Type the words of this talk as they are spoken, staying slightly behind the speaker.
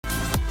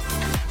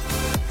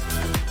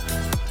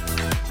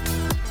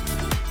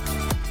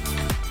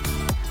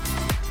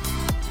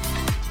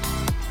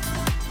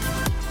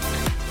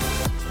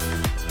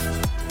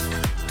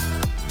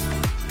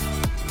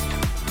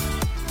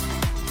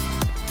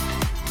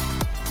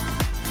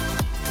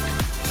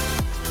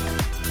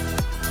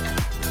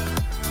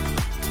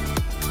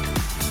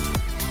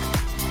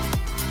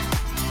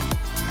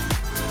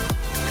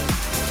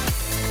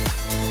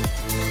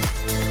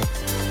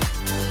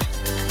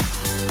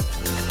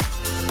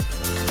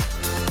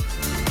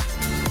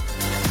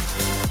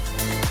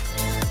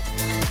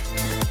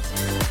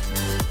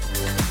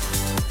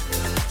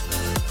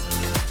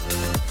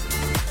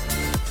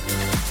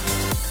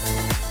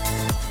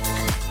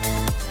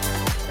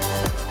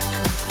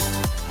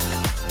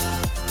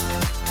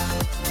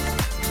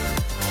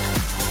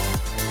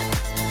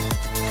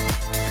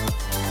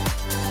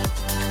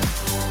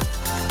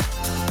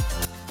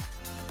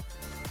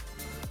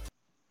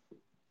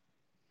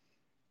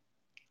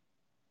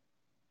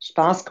Je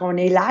pense qu'on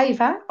est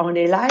live, hein? On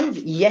est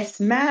live? Yes,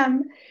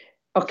 ma'am.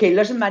 OK,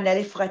 là, je m'en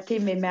allais frotter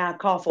mes mains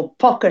encore. Faut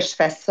pas que je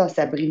fasse ça.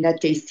 Sabrina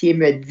Tessier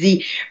me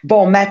dit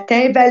bon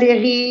matin,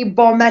 Valérie.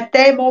 Bon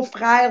matin, mon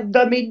frère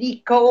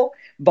Domenico.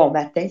 Bon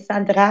matin,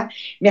 Sandra.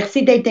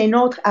 Merci d'être un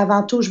autre.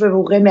 Avant tout, je veux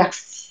vous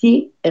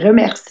remercier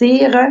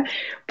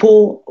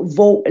pour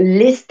vos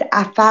listes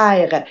à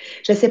faire.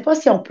 Je ne sais pas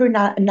si on peut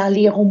en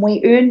lire au moins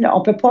une.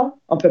 On peut pas?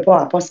 On peut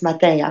pas ce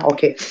matin, hein?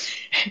 OK.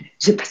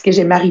 Parce que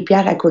j'ai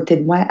Marie-Pierre à côté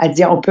de moi. Elle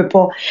dit on peut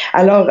pas.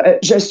 Alors,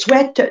 je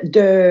souhaite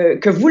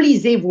que vous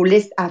lisez vos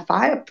listes à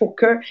faire pour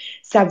que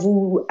ça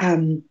vous,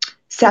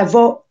 ça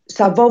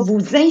va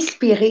vous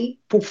inspirer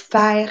pour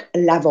faire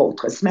la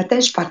vôtre. Ce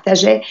matin, je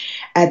partageais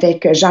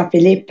avec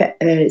Jean-Philippe,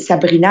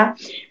 Sabrina.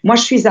 Moi,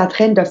 je suis en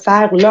train de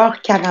faire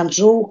leurs 40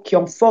 jours qui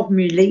ont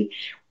formulé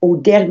au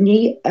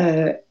dernier,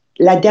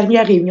 la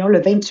dernière réunion,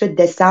 le 28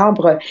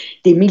 décembre,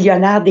 des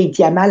millionnaires des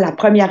diamants, la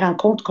première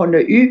rencontre qu'on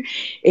a eue.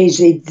 Et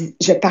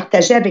je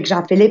partageais avec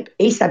Jean-Philippe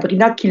et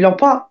Sabrina qui ne l'ont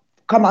pas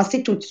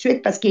commencé tout de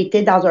suite parce qu'il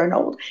était dans un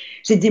autre.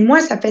 J'ai dit, moi,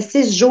 ça fait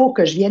 6 jours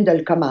que je viens de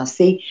le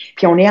commencer,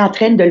 puis on est en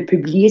train de le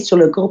publier sur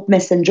le groupe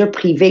Messenger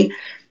privé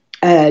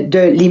de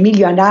Les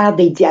millionnaires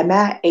des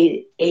diamants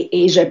et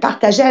je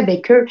partageais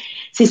avec eux.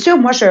 C'est sûr,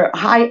 moi, je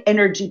high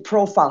energy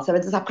profile. Ça veut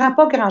dire que ça ne prend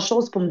pas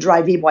grand-chose pour me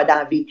driver, moi, dans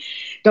la vie.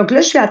 Donc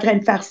là, je suis en train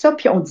de faire ça,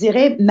 puis on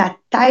dirait ma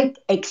tête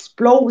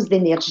explose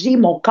d'énergie,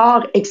 mon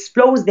corps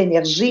explose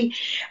d'énergie.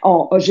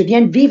 Je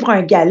viens de vivre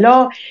un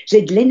gala,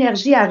 j'ai de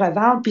l'énergie à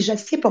revendre, puis je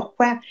sais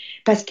pourquoi.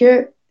 Parce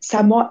que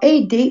ça m'a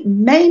aidé,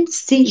 même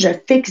si je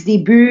fixe des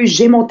buts,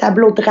 j'ai mon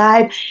tableau de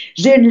rêve,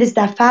 j'ai une liste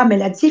d'affaires, mais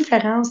la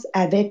différence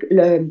avec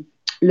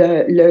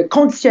le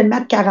conditionnement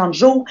de 40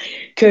 jours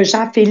que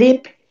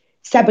Jean-Philippe,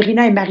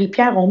 Sabrina et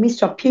Marie-Pierre ont mis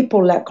sur pied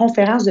pour la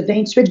conférence du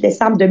 28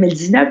 décembre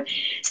 2019,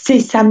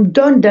 ça me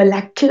donne de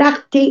la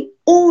clarté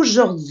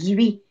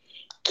aujourd'hui.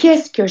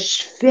 Qu'est-ce que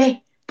je fais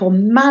pour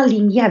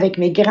m'aligner avec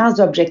mes grands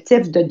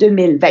objectifs de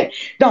 2020?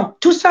 Donc,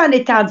 tout ça en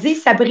étant dit,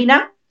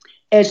 Sabrina,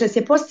 je ne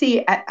sais pas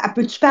si...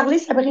 peux-tu parler,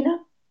 Sabrina?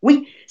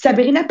 Oui.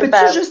 Sabrina, peux-tu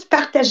Super. juste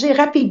partager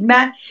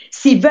rapidement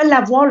s'ils veulent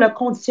avoir le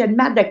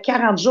conditionnement de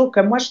 40 jours que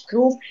moi, je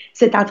trouve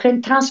c'est en train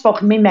de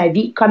transformer ma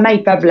vie, comment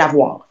ils peuvent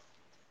l'avoir?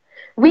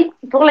 Oui,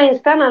 pour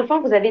l'instant, dans le fond,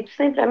 vous avez tout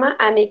simplement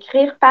à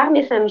m'écrire par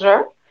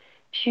Messenger,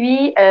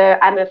 puis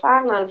à me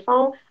faire, dans le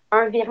fond,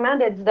 un virement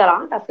de 10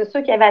 parce que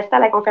ceux qui avaient assisté à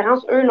la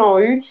conférence, eux l'ont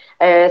eu.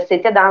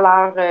 C'était dans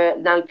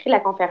le prix de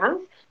la conférence.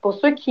 Pour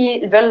ceux qui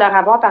veulent le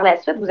avoir par la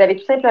suite, vous avez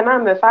tout simplement à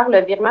me faire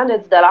le virement de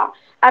 10.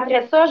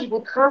 Après ça, je vous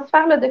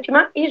transfère le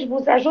document et je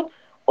vous ajoute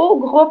au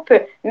groupe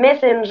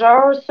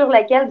Messenger sur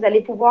lequel vous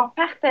allez pouvoir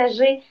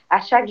partager à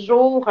chaque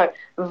jour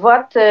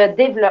votre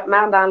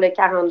développement dans le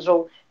 40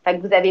 jours. Fait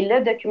que vous avez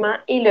le document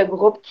et le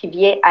groupe qui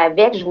vient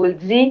avec. Je vous le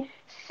dis,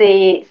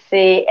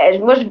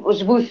 moi,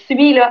 je vous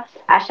suis là,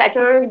 à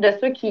chacun de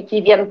ceux qui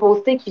viennent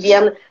poster, qui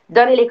viennent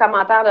donner les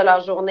commentaires de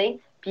leur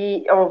journée.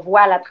 Puis on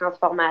voit la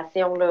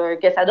transformation là,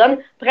 que ça donne.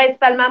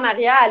 Principalement,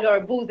 Maria, elle a un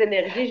boost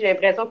d'énergie. J'ai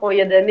l'impression qu'on lui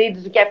a donné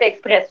du café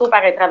expresso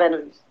par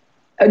intraveineuse.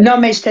 Non,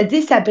 mais je te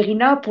dis,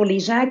 Sabrina, pour les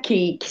gens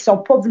qui ne sont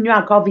pas venus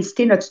encore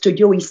visiter notre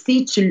studio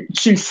ici, tu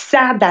le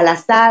sens dans la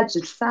salle, tu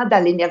le sens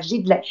dans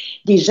l'énergie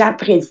des gens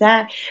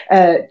présents.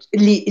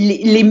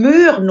 Les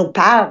murs nous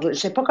parlent. Je ne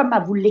sais pas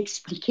comment vous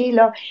l'expliquer,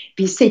 là.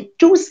 Puis c'est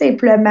tout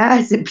simplement,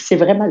 c'est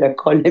vraiment le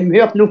cas, les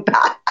murs nous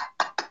parlent.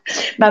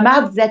 Ma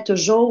mère disait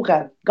toujours,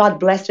 God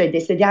bless, elle est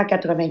décédée en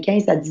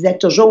 95, elle disait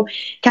toujours,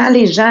 quand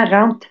les gens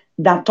rentrent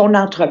dans ton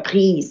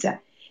entreprise,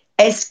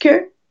 est-ce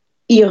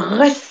qu'ils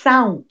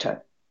ressentent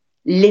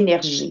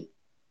l'énergie?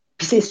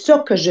 Puis c'est ça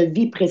que je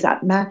vis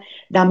présentement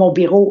dans mon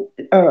bureau,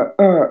 un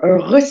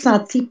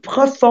ressenti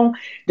profond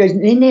de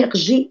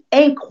l'énergie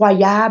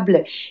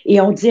incroyable. Et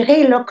on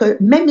dirait là, que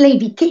même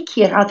l'invité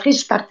qui est rentré,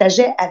 je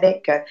partageais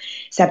avec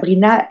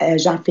Sabrina,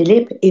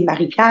 Jean-Philippe et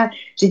Marie-Pierre,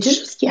 j'ai dit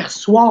juste hier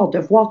soir de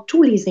voir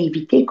tous les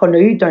invités qu'on a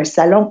eus d'un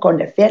salon qu'on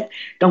a fait.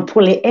 Donc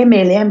pour les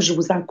MLM, je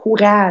vous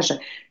encourage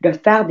de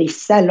faire des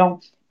salons.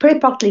 Peu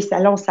importe les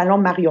salons, salon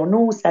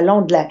Marionneau,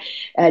 salon de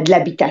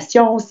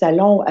l'habitation,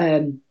 salon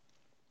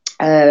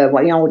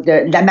voyons,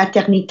 de la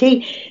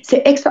maternité.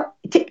 C'est extra.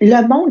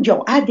 Le monde, ils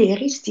ont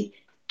adhéré. Je dis,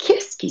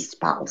 qu'est-ce qui se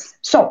passe?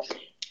 So,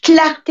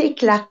 clarté,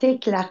 clarté,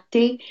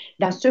 clarté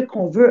dans ce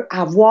qu'on veut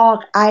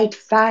avoir, être,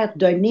 faire,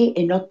 donner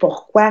et notre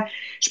pourquoi.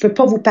 Je ne peux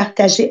pas vous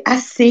partager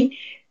assez,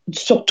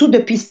 surtout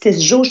depuis 6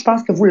 jours, je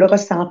pense que vous le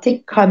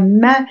ressentez,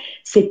 comment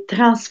c'est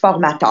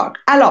transformateur.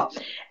 Alors,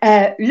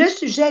 le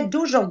sujet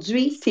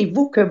d'aujourd'hui, c'est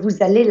vous que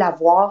vous allez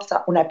l'avoir.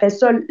 On appelle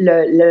ça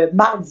le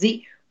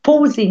mardi.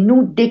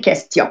 Posez-nous des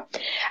questions.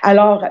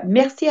 Alors,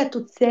 merci à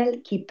toutes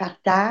celles qui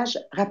partagent.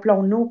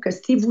 Rappelons-nous que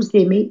si vous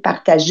aimez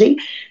partager,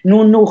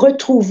 nous nous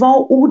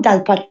retrouvons où dans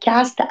le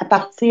podcast à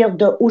partir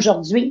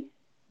d'aujourd'hui?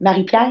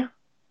 Marie-Pierre?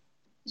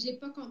 J'ai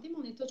pas compté, mais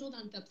on est toujours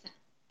dans le top 100.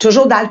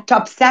 Toujours dans le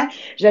top 100.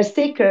 Je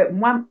sais que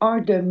moi,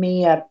 un de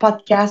mes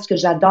podcasts que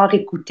j'adore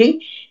écouter,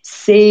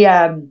 c'est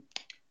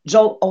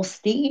Joel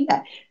Osteen.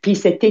 Puis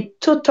c'était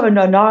tout un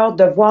honneur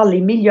de voir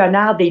les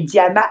millionnaires des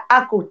diamants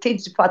à côté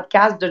du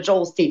podcast de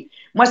Joel Osteen.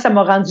 Moi, ça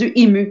m'a rendu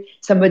émue.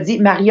 Ça m'a dit,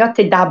 Maria,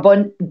 t'es dans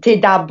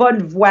la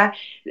bonne voie.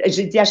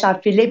 J'ai dit à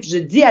Jean-Philippe, je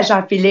dis à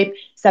Jean-Philippe,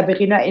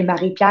 Sabrina et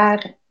Marie-Pierre,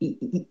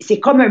 c'est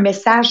comme un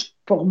message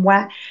pour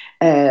moi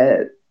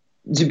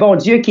du bon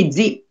Dieu qui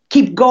dit,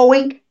 keep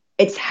going,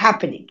 it's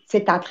happening.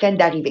 C'est en train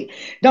d'arriver.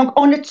 Donc,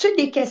 on a-tu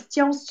des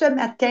questions ce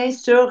matin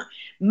sur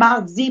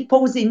mardi?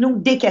 Posez-nous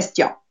des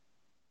questions.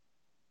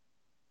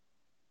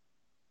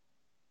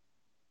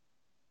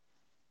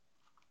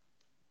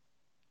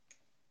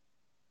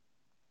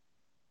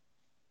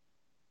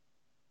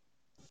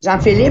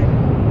 Jean-Philippe?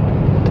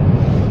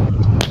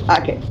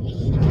 OK.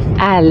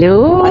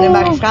 Allô? On a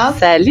Marie-France?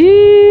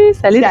 Salut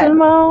tout le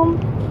monde!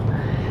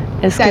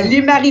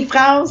 Salut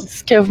Marie-France!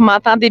 Est-ce que vous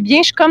m'entendez bien?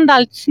 Je suis comme dans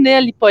le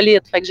tunnel,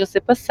 Hippolyte, fait que je ne sais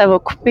pas si ça va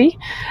couper.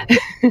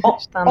 On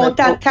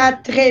t'entend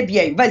très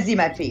bien. Vas-y,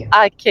 ma fille.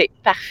 OK,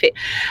 parfait.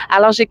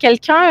 Alors, j'ai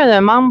quelqu'un,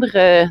 un membre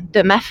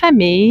de ma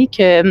famille,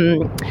 que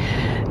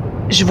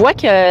je vois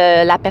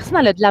que la personne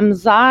elle a de la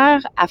misère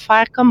à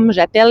faire, comme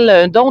j'appelle,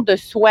 un don de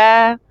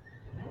soi,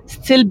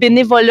 style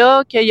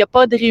bénévolat, qu'il n'y a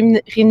pas de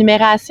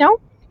rémunération.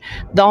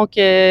 Donc,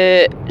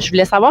 je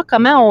voulais savoir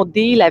comment on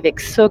deal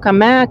avec ça,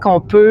 comment qu'on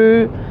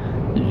peut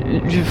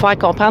lui faire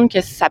comprendre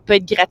que ça peut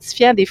être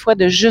gratifiant des fois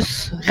de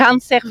juste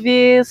rendre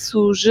service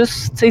ou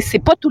juste, tu sais,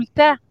 c'est pas tout le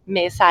temps,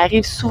 mais ça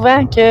arrive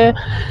souvent que,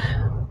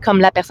 comme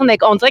la personne,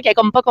 on dirait qu'elle est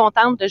comme pas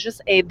contente de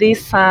juste aider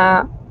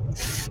sans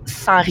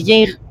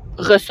rien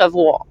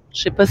recevoir.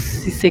 Je sais pas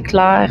si c'est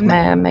clair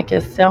ma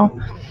question.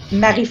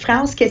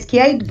 Marie-France, qu'est-ce qui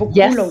aide beaucoup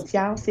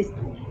l'audience? C'est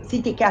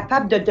si tu es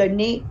capable de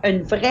donner un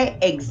vrai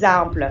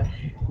exemple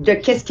de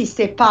qu'est-ce qui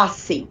s'est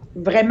passé,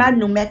 vraiment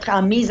nous mettre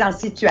en mise en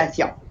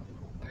situation.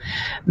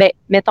 Bien,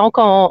 mettons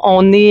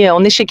qu'on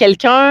est chez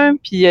quelqu'un,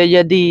 puis il y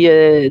a tu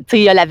sais,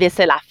 il y a la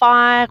vaisselle à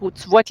faire, ou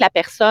tu vois que la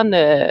personne,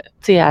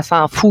 tu sais, elle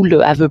s'en fout,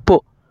 là, elle veut pas.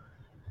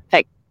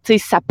 Fait que, tu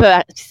sais,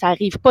 ça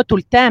arrive pas tout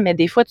le temps, mais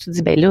des fois, tu te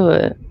dis, ben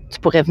là, tu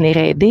pourrais venir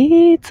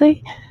aider, tu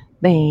sais.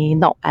 Ben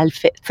non, elle le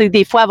fait. Tu sais,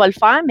 des fois, elle va le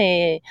faire,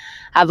 mais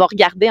elle va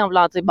regarder en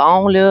voulant dire,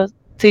 bon, là,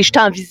 tu sais, je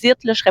t'en visite,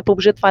 là, je serais pas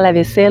obligée de faire la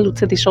vaisselle, ou tu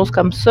sais, des choses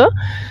comme ça.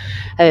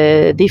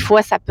 Des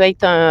fois, ça peut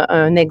être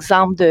un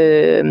exemple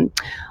de...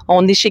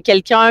 On est chez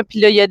quelqu'un, puis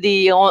là, il y a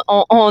il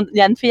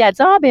y a une fille à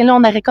dire, ben là,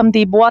 on aurait comme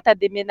des boîtes à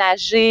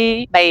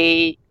déménager.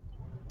 Ben,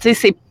 tu sais,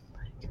 c'est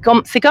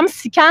comme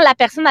si quand la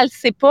personne, elle le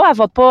sait pas, elle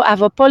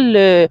va pas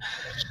le...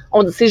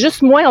 c'est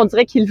juste moi, on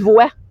dirait qu'il le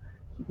voit.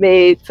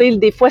 Mais, tu sais,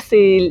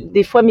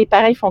 des fois, mes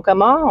parents, ils font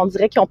comment? On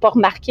dirait qu'ils n'ont pas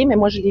remarqué, mais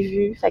moi, je l'ai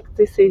vu. Fait que,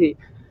 tu sais,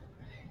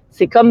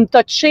 c'est comme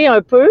touché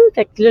un peu.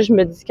 Fait que là, je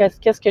me dis,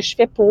 qu'est-ce que je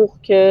fais pour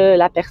que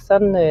la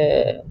personne...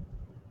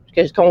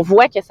 qu'on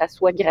voit que ça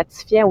soit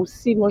gratifiant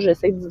aussi. Moi,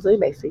 j'essaie de dire,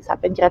 ben ça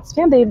peut être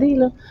gratifiant d'aider,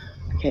 là.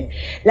 Okay.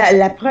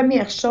 La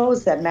première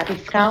chose,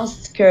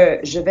 Marie-France, que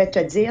je vais te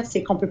dire,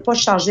 c'est qu'on ne peut pas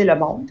changer le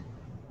monde.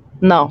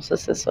 Non, ça,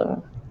 c'est ça.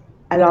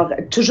 Alors,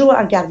 toujours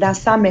en gardant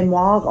ça en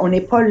mémoire, on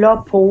n'est pas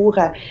là pour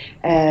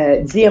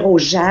dire aux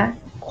gens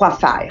quoi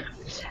faire.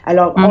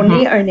 Alors, on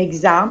est un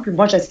exemple.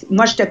 Moi,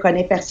 je te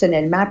connais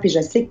personnellement, puis je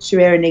sais que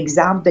tu es un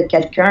exemple de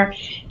quelqu'un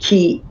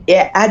qui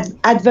est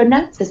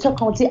advenant. C'est ça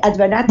qu'on dit,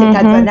 advenant. Tu es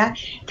advenant.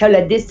 Tu as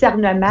le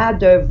discernement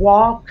de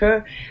voir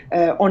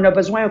qu'on a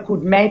besoin d'un coup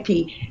de main,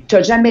 puis tu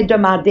n'as jamais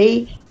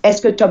demandé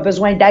est-ce que tu as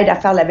besoin d'aide à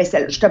faire la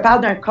vaisselle. Je te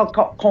parle d'un cas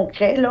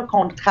concret là,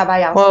 qu'on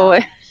travaille ensemble.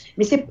 Ouais.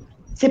 Mais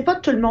c'est pas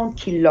tout le monde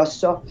qui l'a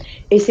ça.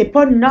 Et c'est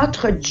pas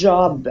notre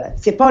job.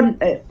 C'est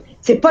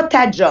pas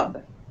ta job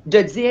de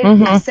dire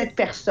à cette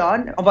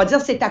personne, on va dire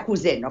c'est ta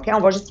cousine, OK? On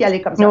va juste y aller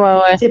comme ça.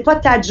 Ouais. C'est pas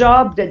ta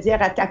job de dire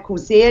à ta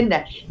cousine,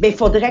 ben il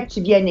faudrait que tu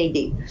viennes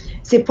aider.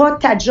 C'est pas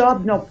ta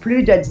job non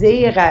plus de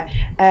dire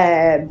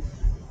ben,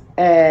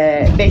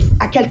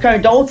 à quelqu'un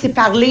d'autre, c'est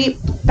parler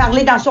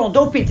dans son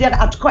dos puis dire,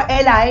 en tout cas,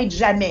 elle aide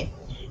jamais.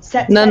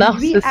 Non,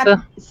 c'est ça.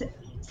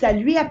 Ça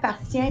lui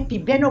appartient, puis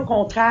bien au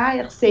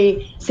contraire, c'est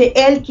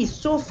elle qui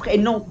souffre et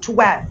non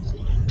toi.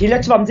 Puis là,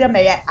 tu vas me dire,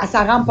 mais elle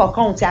s'en rend pas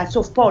compte, elle ne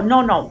souffre pas.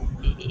 Non.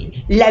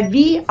 La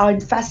vie a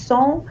une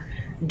façon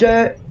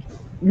de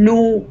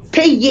nous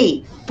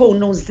payer pour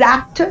nos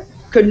actes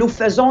que nous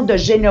faisons de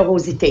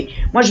générosité.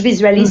 Moi, je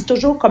visualise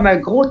toujours comme un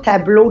gros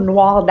tableau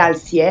noir dans le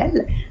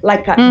ciel,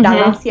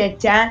 dans l'ancien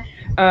temps,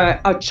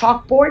 un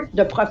chalkboard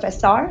de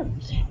professeur.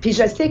 Puis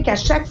je sais qu'à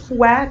chaque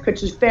fois que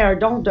tu fais un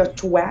don de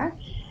toi,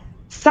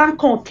 sans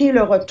compter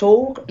le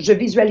retour, je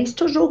visualise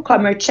toujours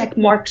comme un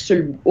checkmark sur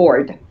le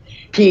board.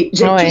 Puis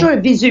j'ai toujours un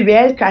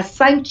visuel qu'à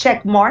 5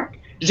 checkmarks,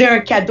 j'ai un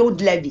cadeau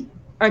de la vie,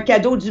 un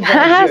cadeau du bon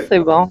Dieu. C'est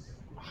bon.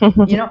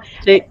 You know?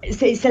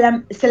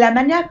 C'est la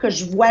manière que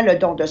je vois le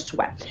don de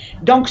soi.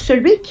 Donc,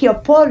 celui qui n'a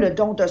pas le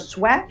don de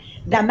soi,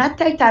 dans ma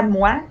tête à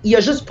moi, il n'y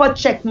a juste pas de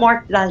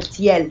checkmark dans le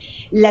ciel.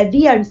 La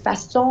vie a une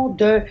façon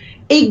de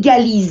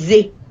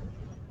égaliser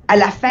à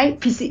la fin,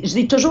 puis je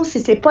dis toujours, si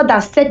c'est pas dans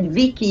cette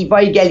vie qu'il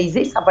va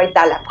égaliser, ça va être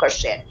dans la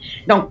prochaine.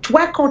 Donc,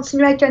 toi,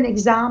 continue à être un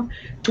exemple.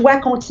 Toi,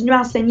 continue à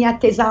enseigner à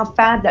tes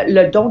enfants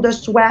le don de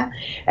soi.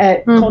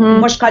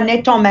 Moi, je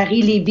connais ton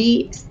mari,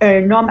 Lévi,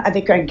 un homme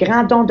avec un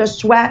grand don de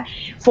soi.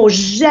 Faut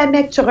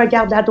jamais que tu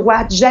regardes à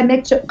droite,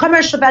 jamais que tu... Comme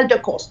un cheval de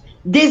course.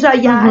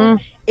 Désoeillère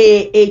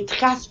et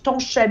trace ton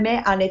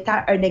chemin en étant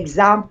un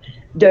exemple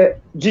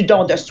du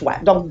don de soi.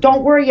 Donc,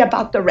 don't worry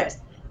about the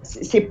rest.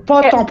 C'est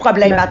pas ton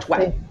problème à toi.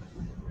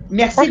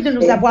 Merci de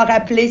nous avoir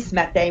appelés ce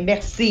matin.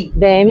 Merci.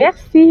 Ben,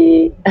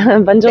 merci.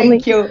 Bonne journée.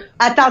 Thank you.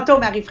 À tantôt,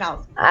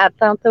 Marie-France. À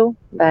tantôt.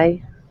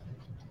 Bye.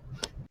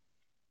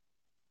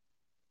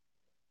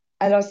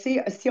 Alors,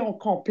 si on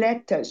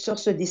complète sur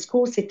ce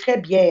discours, c'est très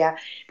bien, hein,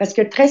 parce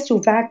que très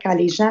souvent, quand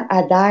les gens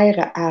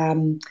adhèrent à...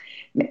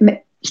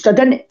 je te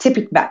donne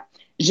typiquement,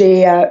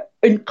 j'ai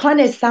une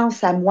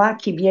connaissance à moi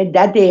qui vient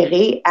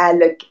d'adhérer à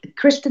le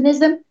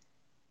christianisme.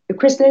 Le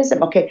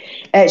christianisme, OK.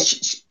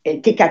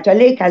 T'es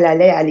catholique, elle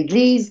allait à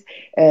l'église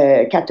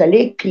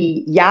catholique,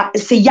 puis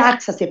c'est hier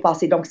que ça s'est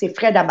passé, donc c'est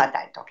frais dans ma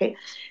tête, OK?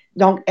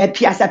 Donc,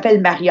 puis elle s'appelle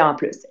Maria en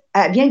plus.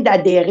 Elle vient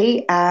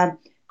d'adhérer à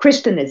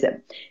christianisme.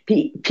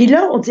 Puis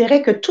là, on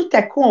dirait que tout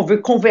à coup, on veut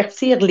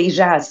convertir les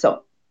gens à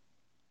ça.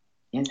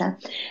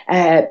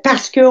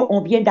 Parce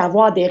qu'on vient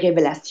d'avoir des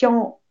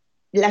révélations.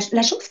 La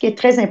chose qui est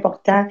très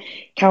importante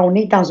quand on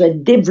est dans un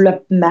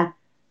développement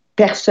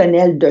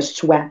personnel de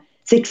soi,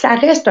 c'est que ça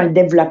reste un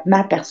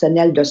développement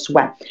personnel de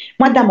soi.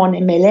 Moi, dans mon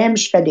MLM,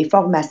 je fais des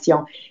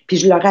formations, puis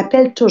je leur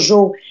rappelle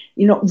toujours,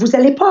 vous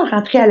n'allez pas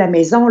rentrer à la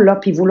maison, là,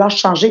 puis vouloir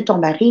changer ton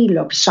mari,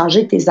 là, puis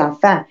changer tes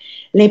enfants.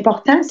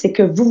 L'important, c'est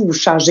que vous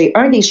changez.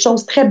 Une des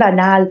choses très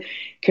banales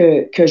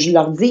que je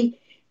leur dis,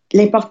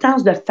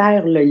 l'importance de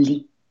faire le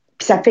lit.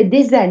 Puis ça fait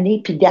des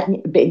années, puis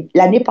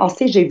l'année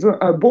passée, j'ai vu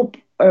un beau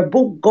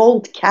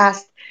gold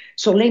cast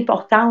sur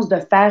l'importance de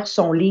faire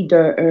son lit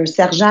d'un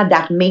sergent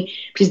d'armée.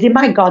 Puis je dis,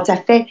 my God, ça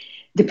fait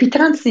depuis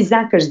 36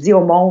 ans que je dis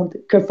au monde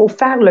qu'il faut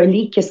faire le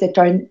lit, que c'est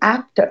un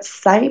acte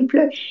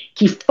simple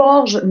qui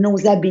forge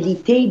nos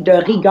habiletés de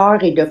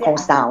rigueur et de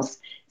constance.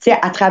 C'est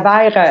à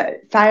travers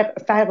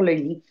faire le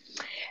lit.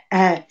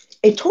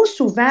 Et trop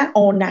souvent,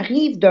 on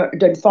arrive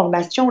d'une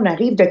formation, on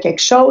arrive de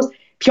quelque chose,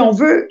 puis on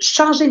veut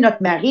changer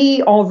notre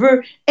mari, on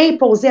veut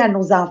imposer à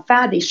nos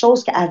enfants des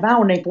choses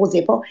qu'avant, on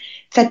n'imposait pas.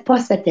 Faites pas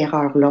cette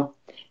erreur-là.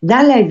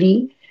 Dans la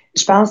vie,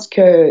 je pense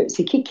que,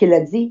 c'est qui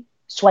l'a dit?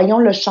 Soyons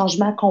le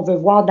changement qu'on veut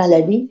voir dans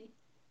la vie.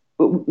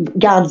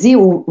 Gandhi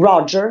ou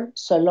Roger,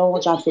 selon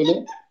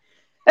Jean-Philippe.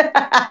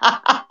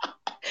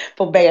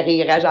 Faut bien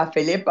rire, hein,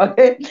 Jean-Philippe.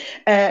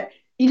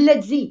 Il l'a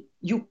dit,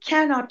 you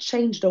cannot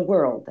change the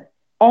world.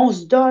 On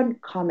se donne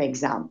comme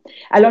exemple.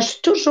 Alors, je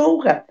suis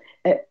toujours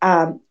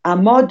en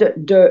mode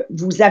de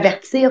vous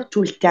avertir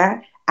tout le temps.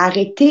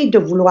 Arrêtez de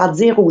vouloir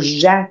dire aux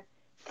gens,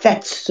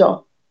 faites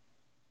ça.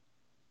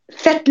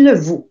 Faites-le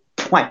vous.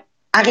 Point.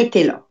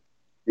 Arrêtez là.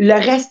 Le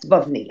reste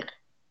va venir.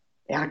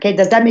 OK,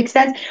 does that make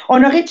sense?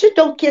 On aurait-tu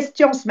d'autres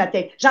questions ce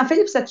matin?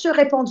 Jean-Philippe, as-tu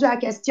répondu à la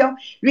question?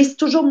 Lui, c'est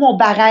toujours mon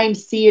barème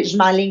si je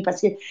m'enligne parce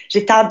que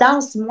j'ai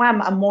tendance, moi,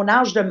 à mon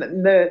âge,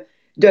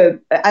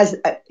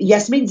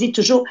 Yasmine dit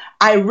toujours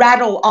I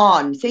rattle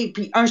on, tu sais,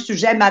 puis un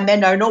sujet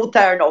m'amène un autre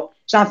à un autre.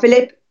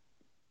 Jean-Philippe,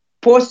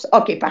 pousse.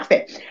 OK,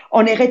 parfait.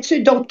 On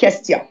aurait-tu d'autres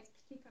questions?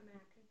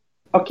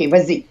 OK,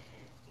 vas-y.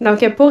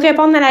 Donc, pour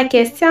répondre à la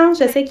question,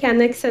 je sais qu'il y en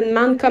a qui se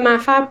demandent comment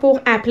faire pour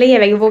appeler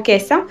avec vos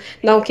questions.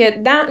 Donc,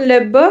 dans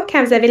le bas,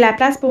 quand vous avez la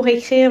place pour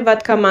écrire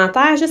votre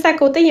commentaire, juste à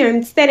côté, il y a un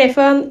petit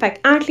téléphone.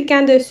 Fait en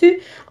cliquant dessus,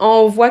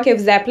 on voit que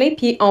vous appelez,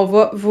 puis on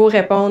va vous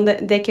répondre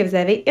dès que vous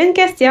avez une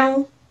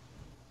question.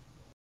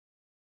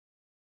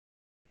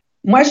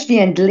 Moi, je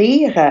viens de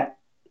lire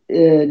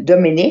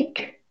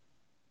Dominique,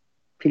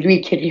 puis lui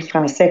écrit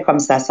français comme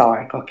sa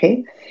sœur, OK?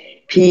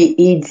 Puis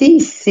il dit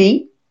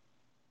ici,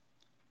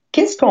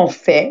 qu'est-ce qu'on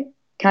fait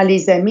quand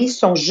les amis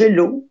sont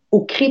jaloux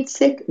ou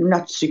critiquent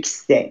notre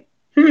succès?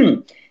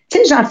 Tu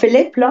sais,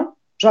 Jean-Philippe, là,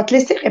 je vais te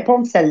laisser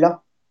répondre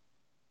celle-là.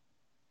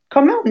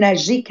 Comment on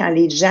agit quand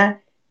les gens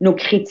nous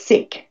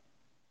critiquent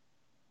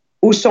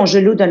ou sont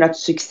jaloux de notre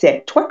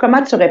succès? Toi,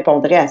 comment tu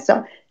répondrais à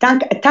ça? Tant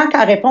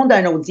qu'à répondre à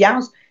une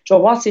audience, je vais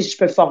voir si je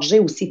peux forger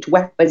aussi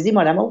toi. Vas-y,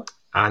 mon amour.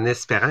 En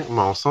espérant que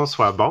mon son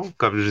soit bon,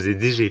 comme je vous ai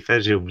dit,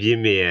 j'ai oublié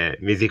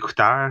mes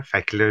écouteurs.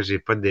 Fait que là, j'ai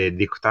pas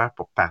d'écouteurs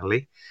pour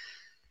parler.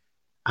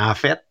 En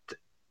fait,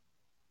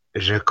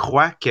 je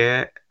crois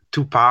que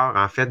tout part,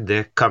 en fait,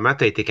 de comment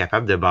tu as été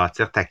capable de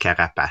bâtir ta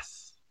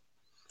carapace.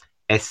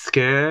 Est-ce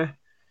que,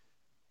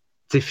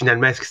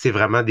 finalement, est-ce que c'est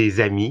vraiment des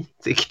amis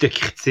qui te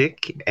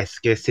critiquent? Est-ce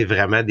que c'est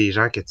vraiment des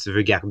gens que tu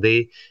veux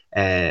garder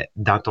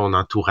dans ton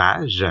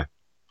entourage?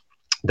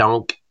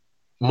 Donc,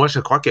 moi,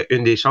 je crois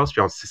qu'une des choses,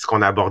 puis c'est ce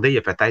qu'on a abordé il y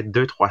a peut-être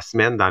 2-3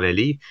 semaines dans le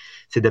livre,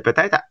 c'est de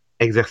peut-être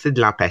exercer de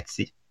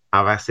l'empathie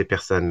envers ces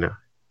personnes-là.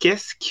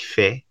 Qu'est-ce qui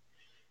fait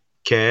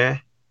que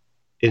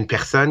une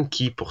personne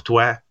qui, pour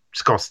toi,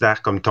 tu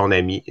considères comme ton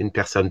ami, une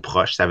personne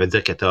proche, ça veut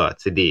dire que tu as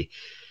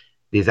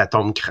des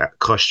atomes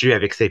crochus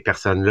avec ces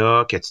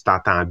personnes-là, que tu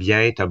t'entends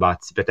bien, tu as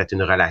bâti peut-être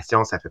une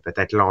relation, ça fait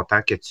peut-être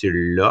longtemps que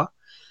tu l'as,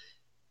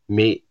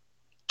 mais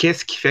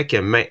qu'est-ce qui fait que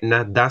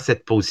maintenant, dans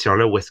cette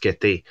position-là, où est-ce que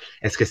tu es?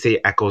 Est-ce que c'est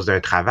à cause d'un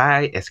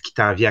travail? Est-ce qu'il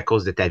t'envie à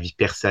cause de ta vie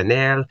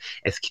personnelle?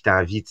 Est-ce qu'il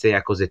t'envie,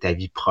 à cause de ta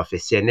vie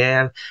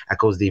professionnelle? À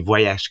cause des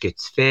voyages que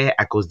tu fais?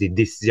 À cause des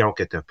décisions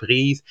que tu as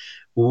prises?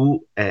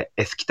 Ou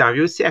est-ce qu'il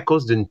t'envie aussi à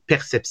cause d'une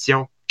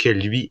perception que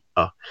lui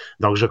a.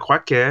 Donc, je crois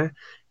que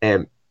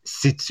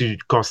si tu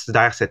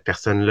considères cette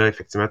personne-là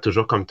effectivement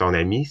toujours comme ton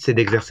ami, c'est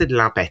d'exercer de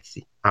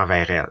l'empathie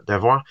envers elle, de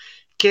voir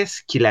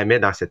qu'est-ce qui la met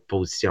dans cette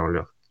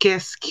position-là.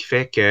 Qu'est-ce qui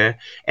fait qu'elle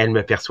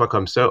me perçoit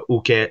comme ça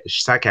ou que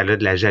je sens qu'elle a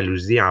de la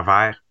jalousie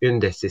envers une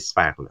de ces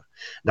sphères-là.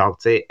 Donc,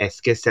 tu sais,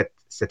 est-ce que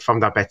cette forme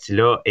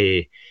d'empathie-là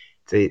est,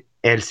 tu sais,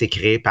 elle s'est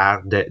créée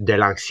par de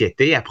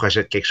l'anxiété, elle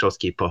projette quelque chose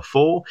qui est pas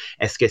faux.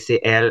 Est-ce que c'est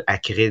elle à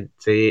créer, tu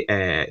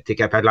sais, t'es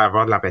capable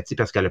d'avoir de l'empathie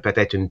parce qu'elle a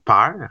peut-être une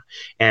peur.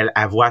 Elle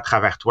voit à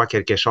travers toi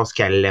quelque chose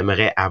qu'elle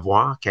aimerait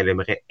avoir, qu'elle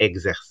aimerait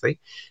exercer.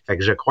 Fait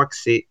que je crois que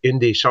c'est une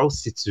des choses,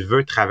 si tu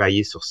veux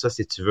travailler sur ça,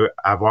 si tu veux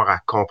avoir à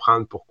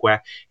comprendre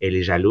pourquoi elle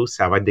est jalouse,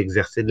 ça va être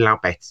d'exercer de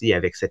l'empathie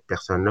avec cette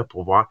personne-là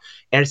pour voir,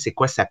 elle, c'est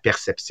quoi sa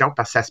perception,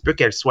 parce que ça se peut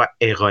qu'elle soit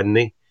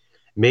erronée.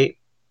 Mais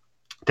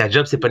ta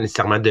job, c'est pas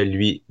nécessairement de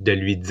lui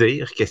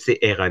dire que c'est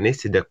erroné,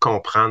 c'est de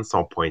comprendre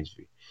son point de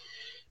vue.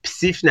 Puis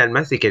si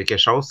finalement c'est quelque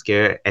chose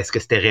que, est-ce que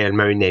c'était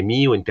réellement un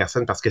ami ou une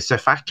personne, parce que se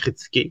faire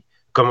critiquer,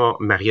 comme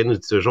Maria nous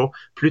dit toujours,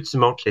 plus tu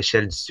montes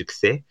l'échelle du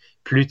succès,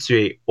 plus tu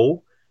es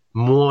haut,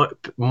 moins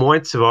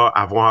tu vas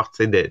avoir,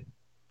 tu sais,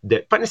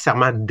 pas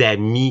nécessairement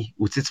d'amis,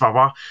 ou tu sais, tu vas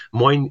avoir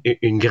moins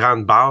une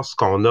grande base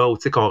qu'on a, ou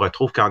tu sais, qu'on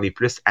retrouve quand on est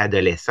plus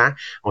adolescent.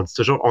 On dit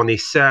toujours, on est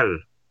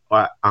seul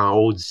en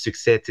haut du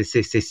succès, tu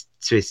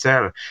es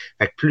seul.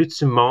 Fait que plus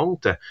tu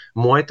montes,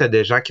 moins tu as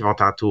de gens qui vont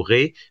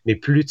t'entourer, mais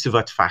plus tu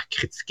vas te faire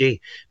critiquer.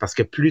 Parce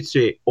que plus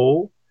tu es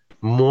haut,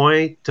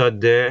 moins tu as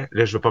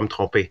là, je veux pas me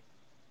tromper.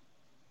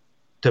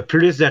 Tu as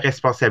plus de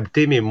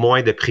responsabilités, mais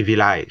moins de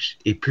privilèges.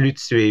 Et plus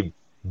tu es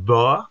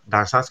bas,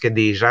 dans le sens que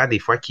des gens, des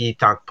fois, qui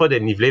tentent pas de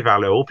niveler vers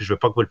le haut, puis je veux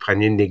pas que vous le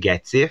preniez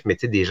négatif, mais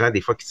tu sais, des gens,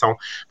 des fois, qui sont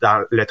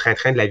dans le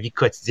train-train de la vie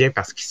quotidienne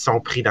parce qu'ils sont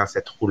pris dans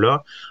cette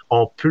roue-là,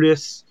 ont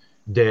plus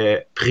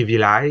de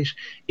privilèges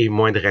et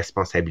moins de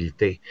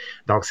responsabilités.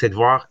 Donc, c'est de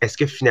voir, est-ce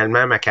que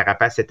finalement ma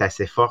carapace est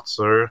assez forte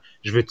sur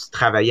je veux-tu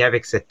travailler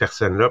avec cette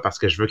personne-là parce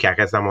que je veux qu'elle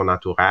reste dans mon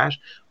entourage,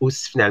 ou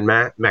si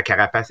finalement ma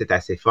carapace est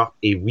assez forte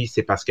et oui,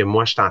 c'est parce que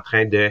moi, je suis en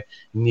train de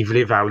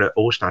niveler vers le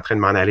haut, je suis en train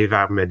de m'en aller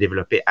vers me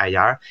développer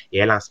ailleurs, et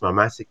elle, en ce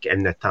moment, c'est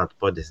qu'elle ne tente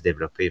pas de se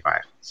développer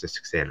vers ce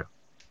succès-là.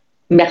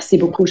 Merci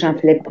beaucoup,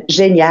 Jean-Philippe.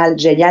 Génial,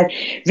 génial.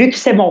 Vu que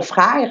c'est mon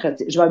frère,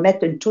 je vais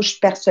mettre une touche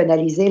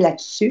personnalisée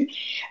là-dessus.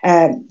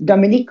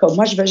 Dominique,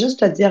 moi, je veux juste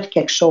te dire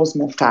quelque chose,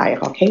 mon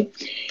frère, OK?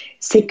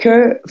 C'est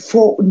que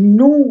faut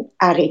nous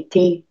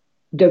arrêter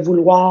de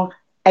vouloir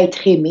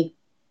être aimés.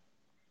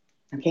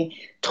 OK?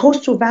 Trop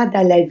souvent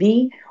dans la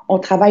vie, on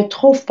travaille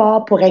trop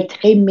fort pour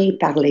être aimé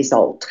par les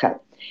autres.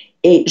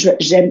 Et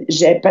j'aime,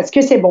 parce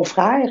que c'est mon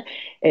frère,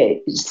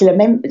 c'est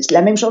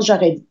la même chose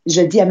que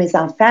je dis à mes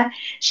enfants,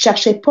 je ne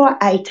cherchais pas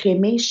à être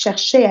aimé, je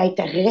cherchais à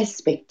être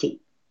respecté.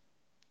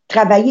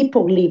 Travailler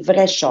pour les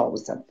vraies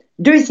choses.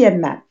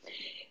 Deuxièmement,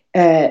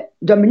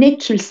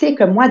 Dominique, tu le sais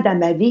que moi, dans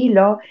ma vie,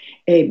 là,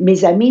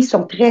 mes amis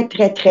sont très,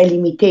 très, très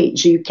limités.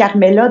 J'ai eu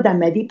Carmela dans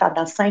ma vie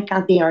pendant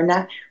 51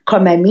 ans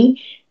comme amie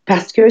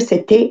parce que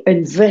c'était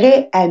une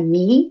vraie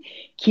amie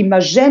qui m'a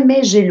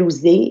jamais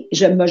jalousée,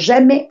 je ne m'a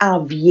jamais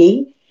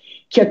enviée,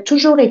 qui a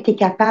toujours été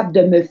capable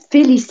de me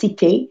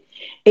féliciter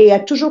et a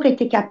toujours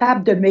été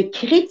capable de me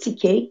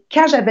critiquer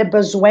quand j'avais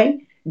besoin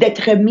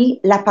d'être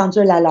mis la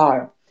pendule à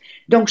l'heure.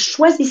 Donc,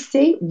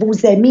 choisissez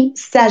vos amis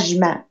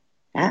sagement.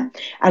 Hein?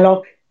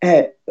 Alors,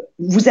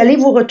 vous allez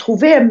vous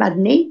retrouver un moment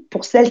donné,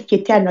 pour celles qui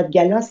étaient à notre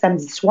gala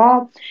samedi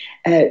soir,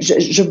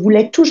 je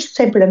voulais tout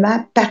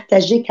simplement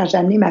partager, quand j'ai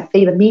amené ma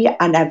famille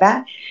en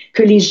avant,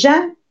 que les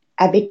gens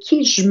avec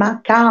qui je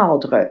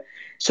m'encadre,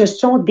 ce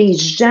sont des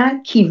gens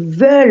qui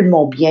veulent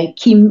mon bien,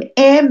 qui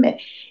m'aiment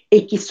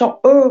et qui sont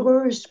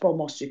heureuses pour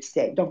mon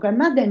succès. Donc, à un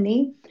moment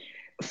donné,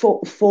 il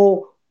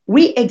faut,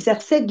 oui,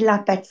 exercer de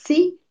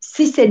l'empathie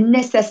si c'est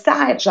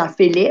nécessaire,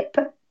 Jean-Philippe,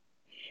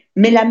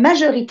 mais la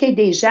majorité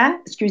des gens,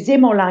 excusez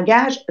mon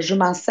langage, je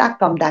m'en sers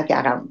comme dans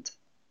 40.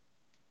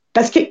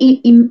 Parce que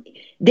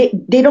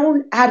they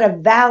don't add a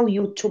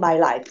value to my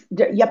life.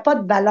 Il n'y a pas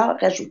de valeur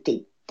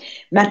ajoutée.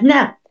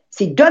 Maintenant,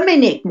 si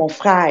Dominique, mon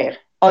frère,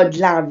 a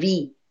de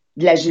l'envie,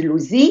 de la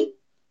jalousie,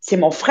 c'est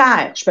mon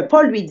frère. Je ne peux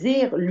pas lui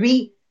dire,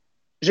 lui,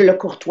 je ne le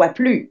courtois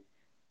plus.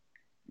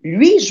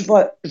 Lui, je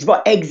vais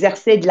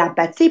exercer de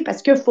l'empathie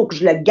parce qu'il faut que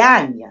je le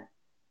gagne.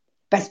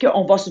 Parce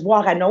qu'on va se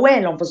voir à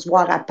Noël, on va se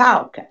voir à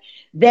Pâques.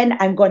 Then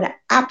I'm going to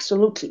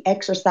absolutely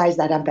exercise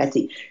that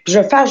empathy. Puis je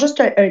vais faire juste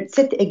un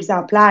petit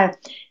exemplaire.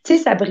 Tu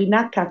sais,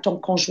 Sabrina, quand ton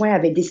conjoint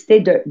avait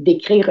décidé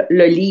d'écrire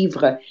le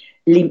livre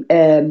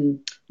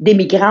Des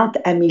migrantes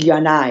à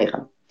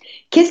millionnaires,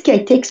 qu'est-ce qui a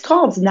été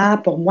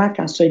extraordinaire pour moi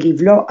quand ce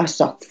livre-là a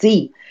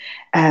sorti?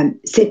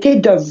 C'était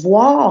de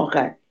voir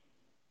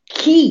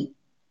qui,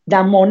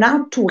 dans mon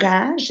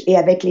entourage et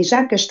avec les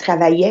gens que je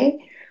travaillais,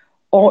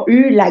 ont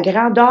eu la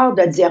grandeur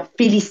de dire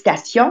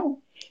félicitations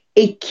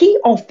et qui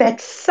ont fait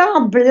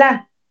semblant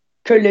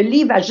que le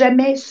livre n'a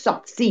jamais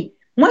sorti.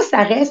 Moi,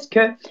 ça reste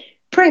que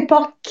peu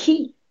importe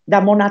qui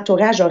dans mon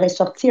entourage aurait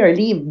sorti un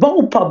livre,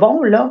 bon ou pas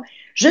bon, là,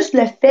 juste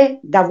le fait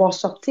d'avoir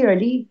sorti un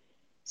livre,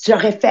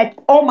 j'aurais fait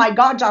 « Oh my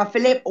God,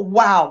 Jean-Philippe,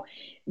 wow! »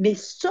 Mais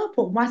ça,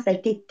 pour moi, ça a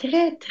été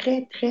très,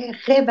 très, très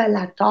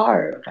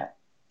révélateur.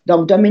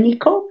 Donc,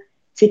 Domenico,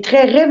 c'est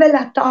très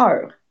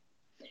révélateur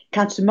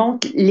quand tu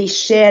montes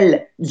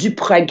l'échelle du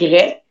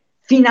progrès,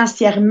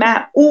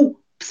 financièrement ou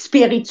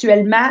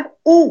spirituellement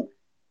ou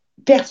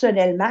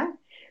personnellement,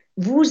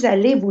 vous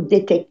allez vous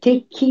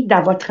détecter qui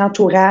dans votre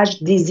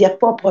entourage désire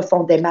pas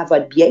profondément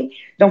votre bien.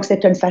 Donc,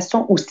 c'est une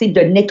façon aussi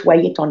de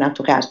nettoyer ton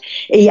entourage.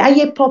 Et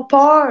ayez pas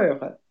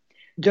peur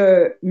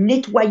de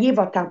nettoyer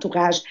votre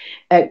entourage.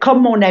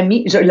 Comme mon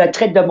ami, je le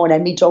traite de mon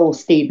ami Joel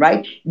Osteen,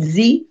 right?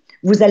 Dit,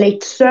 vous allez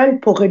être seul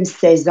pour une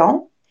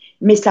saison,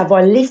 mais ça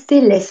va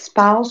laisser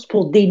l'espace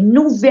pour des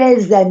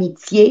nouvelles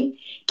amitiés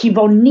qui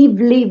vont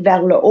niveler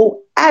vers le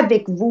haut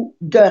avec vous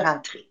de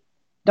rentrer.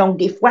 Donc,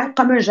 des fois,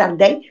 comme un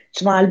jardin,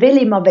 tu vas enlever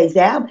les mauvaises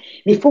herbes,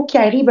 mais il faut qu'il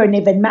arrive un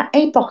événement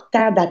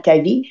important dans ta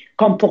vie,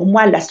 comme pour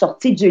moi, la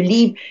sortie du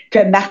livre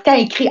que Martin a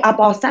écrit en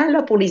passant,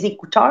 là, pour les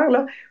écouteurs.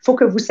 Il faut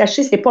que vous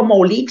sachiez, c'est pas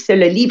mon livre, c'est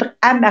le livre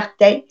à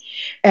Martin.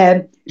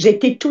 J'ai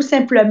été tout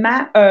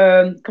simplement,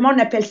 comment on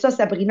appelle ça,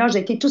 Sabrina? J'ai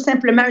été tout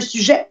simplement un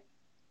sujet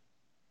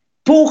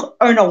pour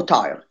un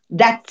auteur.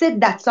 That's it,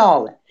 that's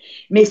all.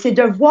 Mais c'est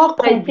de voir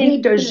combien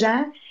de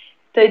gens...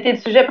 Tu as été le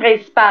sujet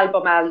principal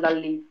pas mal dans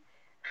le livre.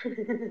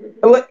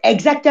 Oui,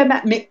 exactement.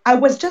 Mais I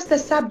was just a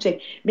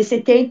subject. Mais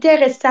c'était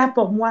intéressant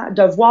pour moi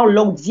de voir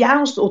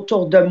l'audience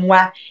autour de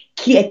moi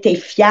qui était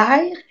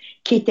fière,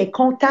 qui était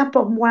content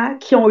pour moi,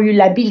 qui ont eu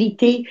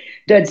l'habilité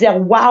de dire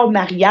Wow,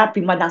 Maria,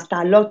 puis moi, dans ce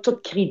temps-là, tout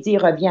crédit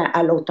revient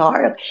à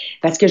l'auteur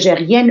parce que j'ai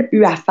rien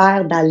eu à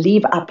faire dans le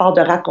livre à part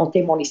de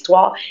raconter mon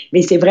histoire.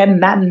 Mais c'est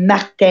vraiment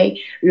Martin,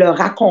 le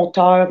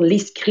raconteur, le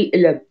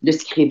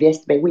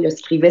scriviste, ben oui, le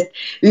scriviste,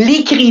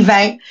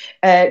 l'écrivain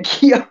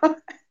qui a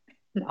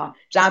non,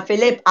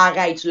 Jean-Philippe,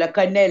 arrête, je le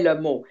connais le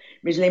mot,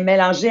 mais je l'ai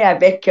mélangé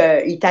avec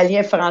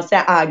italien, français,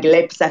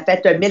 anglais, puis ça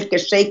fait un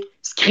milkshake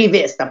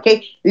scriviste,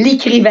 OK?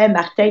 L'écrivain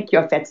Martin qui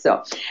a fait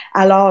ça.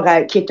 Alors,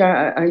 qui est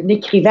un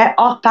écrivain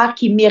hors pair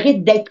qui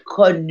mérite d'être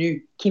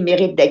connu,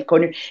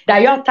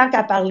 D'ailleurs, tant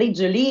qu'à parler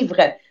du livre,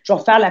 je vais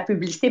faire la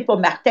publicité pour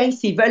Martin.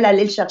 S'ils veulent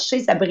aller le chercher,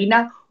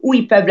 Sabrina, où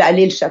ils peuvent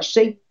aller le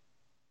chercher?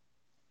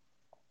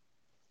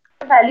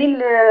 Aller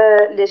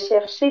le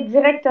chercher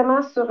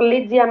directement sur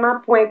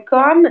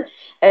lesdiamants.com.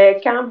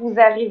 Quand vous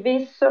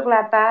arrivez sur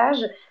la page,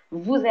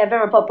 vous avez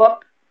un pop-up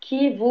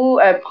qui vous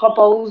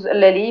propose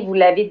le livre. Vous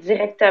l'avez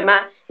directement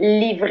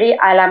livré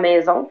à la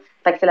maison.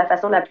 Fait que c'est la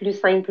façon la plus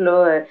simple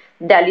là,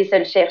 d'aller se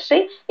le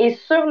chercher. Et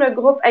sur le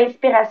groupe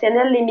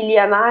inspirationnel Les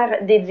Millionnaires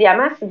des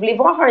Diamants, si vous voulez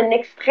voir un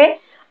extrait,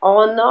 on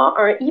a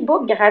un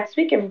e-book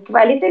gratuit que vous pouvez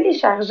aller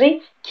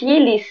télécharger qui est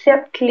les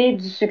 7 clés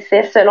du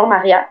succès selon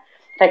Maria.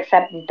 Fait que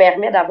ça vous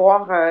permet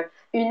d'avoir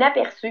une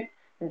aperçu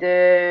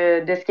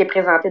de ce qui est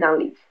présenté dans le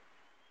livre.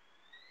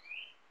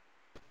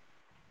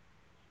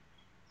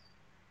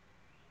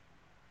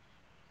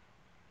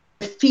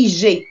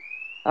 Figé.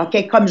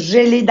 OK? Comme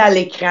gelé dans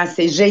l'écran.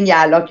 C'est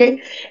génial. OK?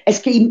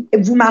 Est-ce que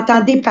vous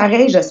m'entendez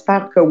pareil?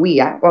 J'espère que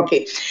oui. Hein? OK.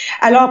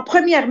 Alors,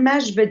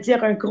 premièrement, je veux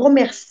dire un gros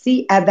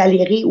merci à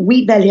Valérie.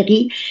 Oui,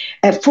 Valérie,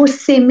 faut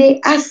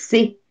s'aimer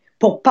assez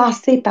pour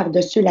passer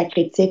par-dessus la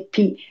critique.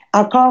 Puis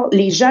encore,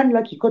 les jeunes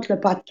là, qui écoutent le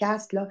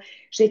podcast, là,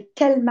 j'ai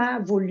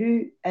tellement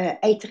voulu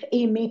être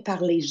aimée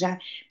par les gens.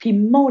 Puis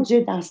mon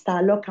Dieu, dans ce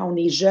temps-là, quand on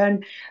est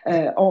jeune,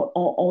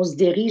 on se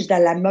dirige dans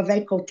la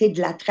mauvais côté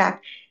de la trappe.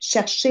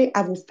 Cherchez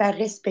à vous faire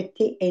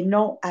respecter et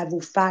non à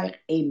vous faire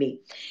aimer.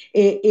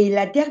 Et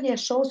la dernière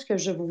chose que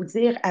je veux vous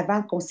dire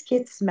avant qu'on se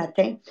quitte ce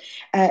matin,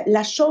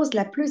 la chose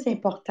la plus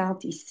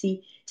importante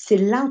ici, c'est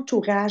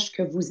l'entourage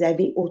que vous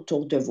avez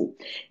autour de vous.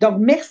 Donc,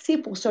 merci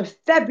pour ce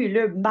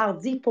fabuleux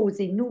mardi.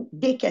 Posez-nous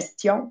des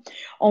questions.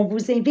 On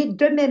vous invite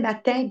demain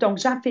matin. Donc,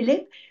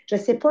 Jean-Philippe, je ne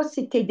sais pas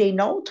si tu es des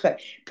nôtres.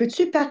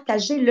 Peux-tu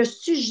partager le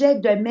sujet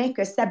demain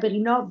que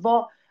Sabrina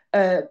va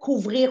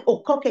couvrir au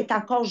cas qu'elle est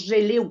encore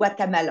gelée au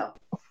Guatemala?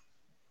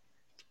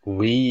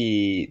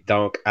 Oui,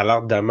 donc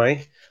alors demain,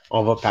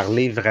 on va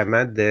parler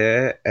vraiment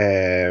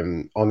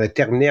on a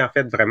terminé en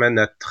fait vraiment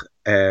notre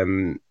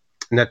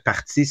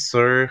partie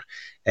sur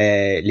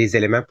les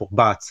éléments pour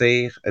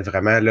bâtir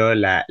vraiment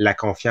là la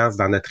confiance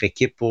dans notre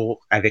équipe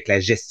avec la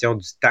gestion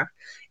du temps.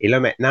 Et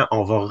là maintenant,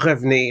 on va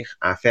revenir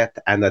en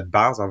fait à notre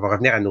base, on va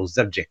revenir à nos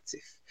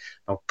objectifs.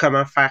 Donc,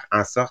 comment faire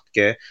en sorte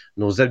que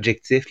nos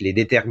objectifs, les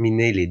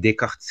déterminer, les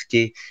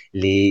décortiquer,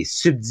 les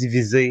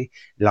subdiviser,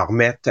 leur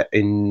mettre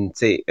un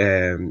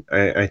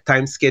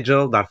time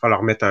schedule, dans le fond,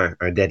 leur mettre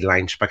un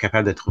deadline. Je suis pas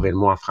capable de trouver le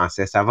mot en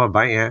français. Ça va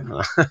bien,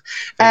 hein?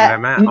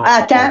 Vraiment,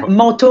 attends,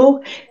 mon tour,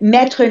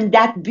 mettre une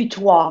date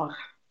butoir.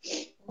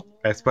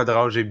 C'est pas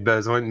drôle, j'ai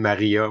besoin de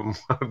Maria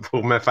moi,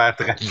 pour me faire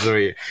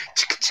traduire.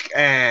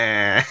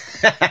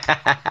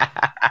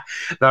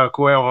 Donc,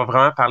 ouais, on va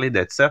vraiment parler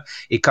de ça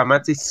et comment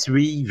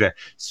suivre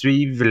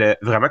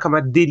vraiment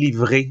comment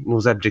délivrer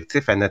nos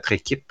objectifs à notre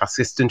équipe parce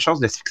que c'est une chose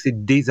de se fixer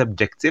des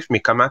objectifs, mais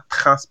comment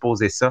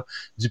transposer ça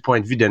du point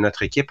de vue de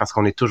notre équipe parce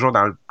qu'on est toujours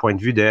dans le point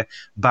de vue de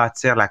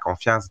bâtir la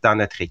confiance dans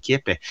notre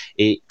équipe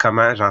et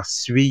comment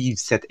suivre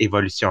cette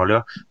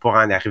évolution-là pour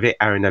en arriver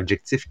à un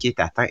objectif qui est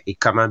atteint et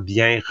comment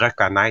bien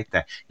reconnaître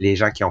les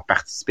gens qui ont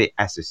participé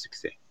à ce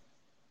succès.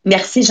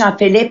 Merci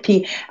Jean-Philippe.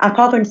 Puis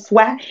encore une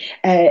fois,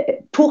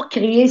 pour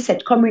créer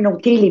cette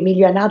communauté, les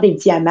millionnaires des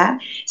diamants,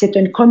 c'est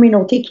une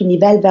communauté qui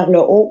nivelle vers le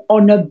haut.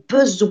 On a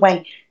besoin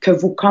que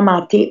vous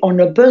commentez, on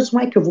a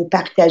besoin que vous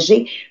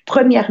partagez.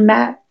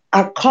 Premièrement,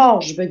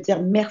 encore, je veux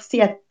dire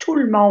merci à tout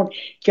le monde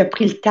qui a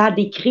pris le temps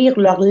d'écrire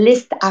leur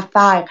liste à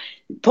faire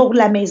pour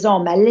la maison,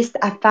 ma liste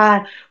à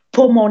faire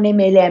pour mon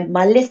MLM,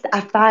 ma liste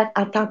à faire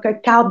en tant que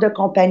cadre de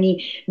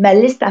compagnie, ma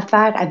liste à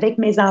faire avec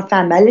mes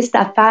enfants, ma liste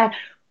à faire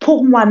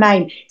pour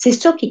moi-même. C'est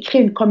ça qui crée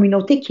une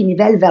communauté qui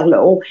nivelle vers le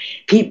haut.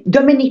 Puis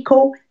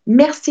Domenico,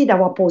 merci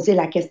d'avoir posé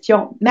la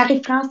question.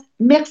 Marie-France,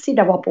 merci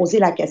d'avoir posé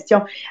la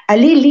question.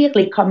 Allez lire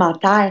les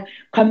commentaires,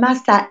 comment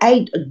ça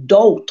aide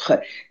d'autres.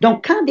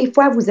 Donc, quand des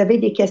fois vous avez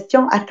des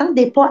questions,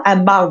 attendez pas à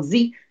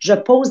mardi, je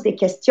pose des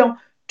questions.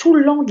 Tout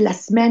le long de la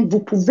semaine, vous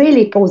pouvez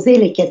les poser,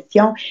 les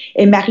questions.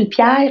 Et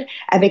Marie-Pierre,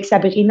 avec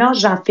Sabrina,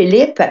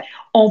 Jean-Philippe,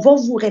 on va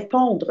vous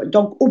répondre.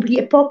 Donc,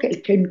 n'oubliez pas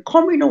qu'une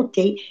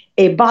communauté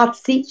est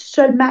bâtie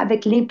seulement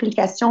avec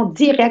l'implication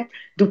directe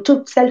de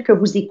toutes celles que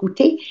vous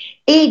écoutez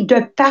et de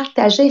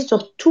partager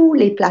sur toutes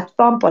les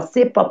plateformes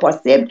possibles, pas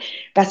possibles,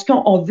 parce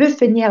qu'on veut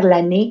finir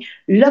l'année,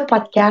 le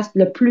podcast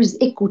le plus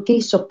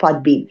écouté sur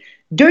Podbean.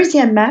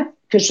 Deuxièmement,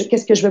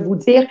 qu'est-ce que je veux vous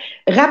dire?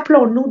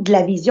 Rappelons-nous de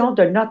la vision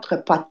de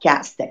notre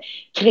podcast.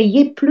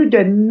 Créer plus de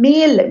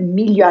 1000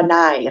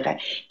 millionnaires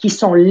qui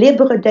sont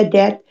libres de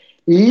dettes,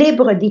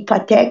 libres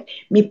d'hypothèques,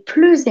 mais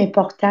plus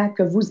important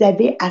que vous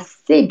avez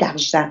assez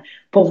d'argent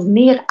pour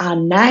venir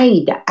en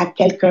aide à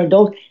quelqu'un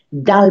d'autre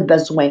dans le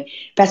besoin.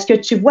 Parce que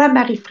tu vois,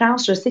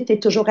 Marie-France, je sais que tu es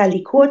toujours à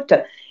l'écoute.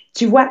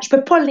 Tu vois, je ne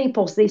peux pas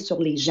l'imposer sur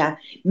les gens.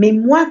 Mais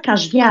moi, quand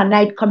je viens en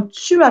aide, comme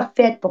tu as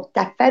fait pour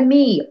ta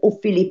famille aux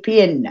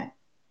Philippines,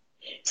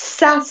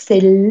 ça, c'est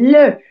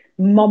le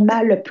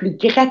moment le plus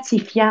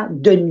gratifiant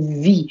d'une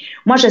vie.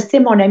 Moi, je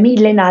sais, mon amie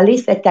Hélène Allais,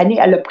 cette année,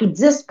 elle a pris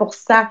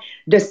 10%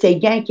 de ses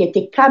gains, qui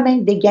étaient quand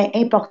même des gains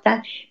importants,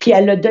 puis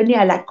elle l'a donné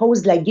à la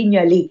cause de la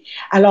guignolée.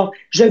 Alors,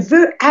 je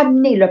veux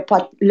amener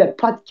le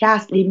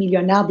podcast Les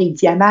millionnaires des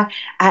diamants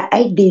à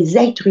être des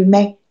êtres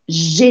humains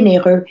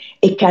généreux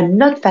et qu'à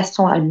notre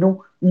façon à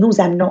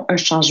nous amenons un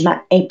changement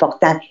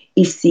important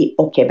ici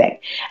au Québec.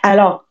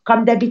 Alors,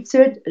 comme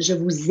d'habitude, je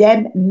vous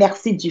aime.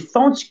 Merci du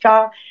fond du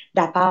cœur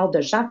de la part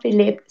de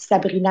Jean-Philippe,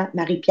 Sabrina,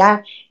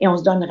 Marie-Pierre et on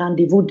se donne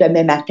rendez-vous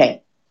demain matin.